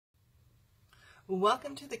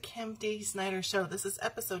Welcome to the Kim D Snyder Show. This is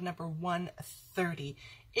episode number 130.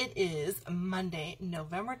 It is Monday,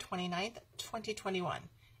 November 29th, 2021.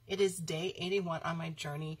 It is day 81 on my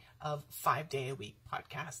journey of 5-day-a-week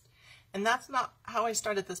podcast. And that's not how I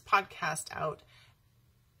started this podcast out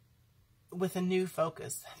with a new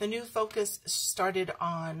focus. The new focus started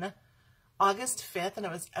on August 5th, and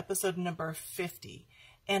it was episode number 50.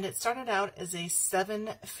 And it started out as a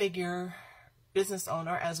 7-figure business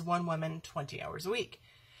owner as one woman, 20 hours a week.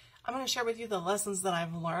 I'm going to share with you the lessons that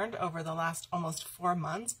I've learned over the last almost 4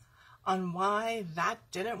 months on why that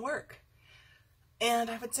didn't work. And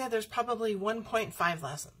I would say there's probably 1.5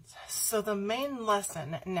 lessons. So the main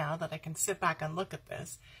lesson, now that I can sit back and look at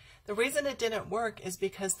this, the reason it didn't work is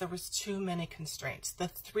because there was too many constraints. The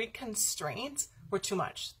 3 constraints were too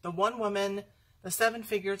much. The one woman, the 7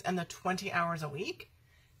 figures, and the 20 hours a week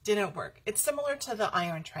didn't work. It's similar to the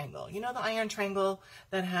iron triangle. You know the iron triangle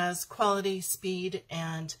that has quality, speed,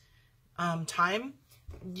 and time?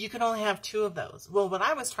 You can only have 2 of those. Well, what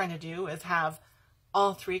I was trying to do is have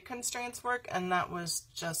all 3 constraints work, and that was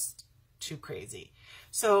just too crazy.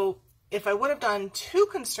 So if I would have done 2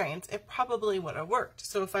 constraints, it probably would have worked.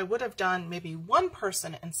 So if I would have done maybe 1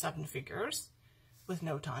 person and 7 figures with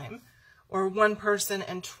no time, or 1 person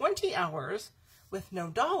and 20 hours with no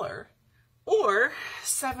dollar, or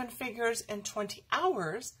 7 figures and 20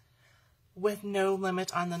 hours with no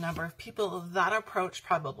limit on the number of people, that approach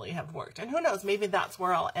probably have worked. And who knows, maybe that's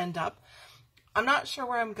where I'll end up. I'm not sure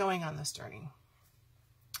where I'm going on this journey.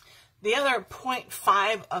 The other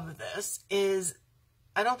 0.5 of this is,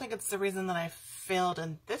 I don't think it's the reason that I failed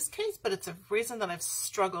in this case, but it's a reason that I've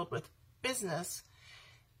struggled with business,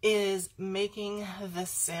 is making the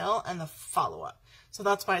sale and the follow-up. So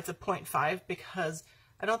that's why it's a 0.5, because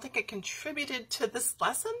I don't think it contributed to this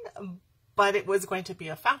lesson, but it was going to be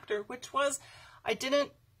a factor, which was I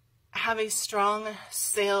didn't have a strong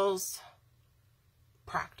sales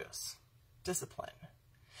practice, discipline.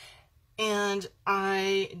 And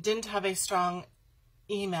I didn't have a strong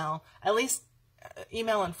email, at least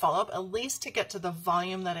email and follow-up, at least to get to the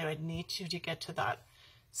volume that I would need to get to that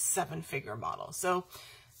 7-figure model. So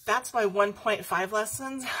that's my 1.5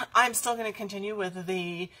 lessons. I'm still going to continue with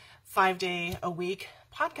the 5-day-a-week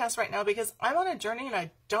podcast right now because I'm on a journey and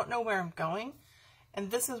I don't know where I'm going.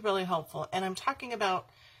 And this is really helpful. And I'm talking about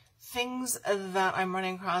things that I'm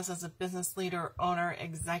running across as a business leader, owner,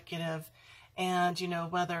 executive, and, you know,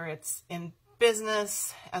 whether it's in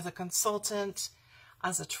business, as a consultant,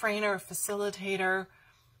 as a trainer, facilitator.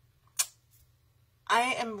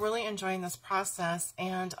 I am really enjoying this process,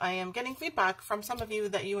 and I am getting feedback from some of you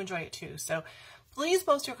that you enjoy it too. So please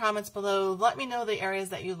post your comments below. Let me know the areas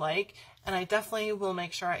that you like, and I definitely will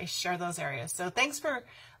make sure I share those areas. So thanks for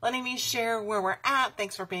letting me share where we're at.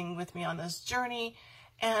 Thanks for being with me on this journey.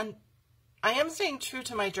 And I am staying true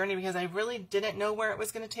to my journey because I really didn't know where it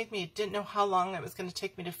was going to take me. Didn't know how long it was going to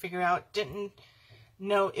take me to figure out. Didn't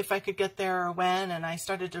know if I could get there or when. And I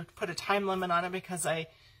started to put a time limit on it because I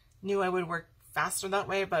knew I would work faster that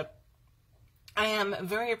way. But I am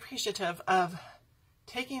very appreciative of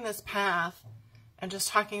taking this path and just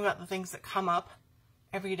talking about the things that come up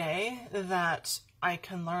every day that I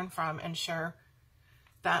can learn from and share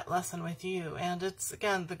that lesson with you. And it's,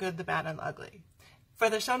 again, the good, the bad, and the ugly. For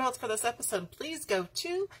the show notes for this episode, please go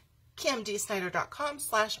to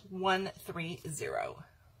kimdsnyder.com/130.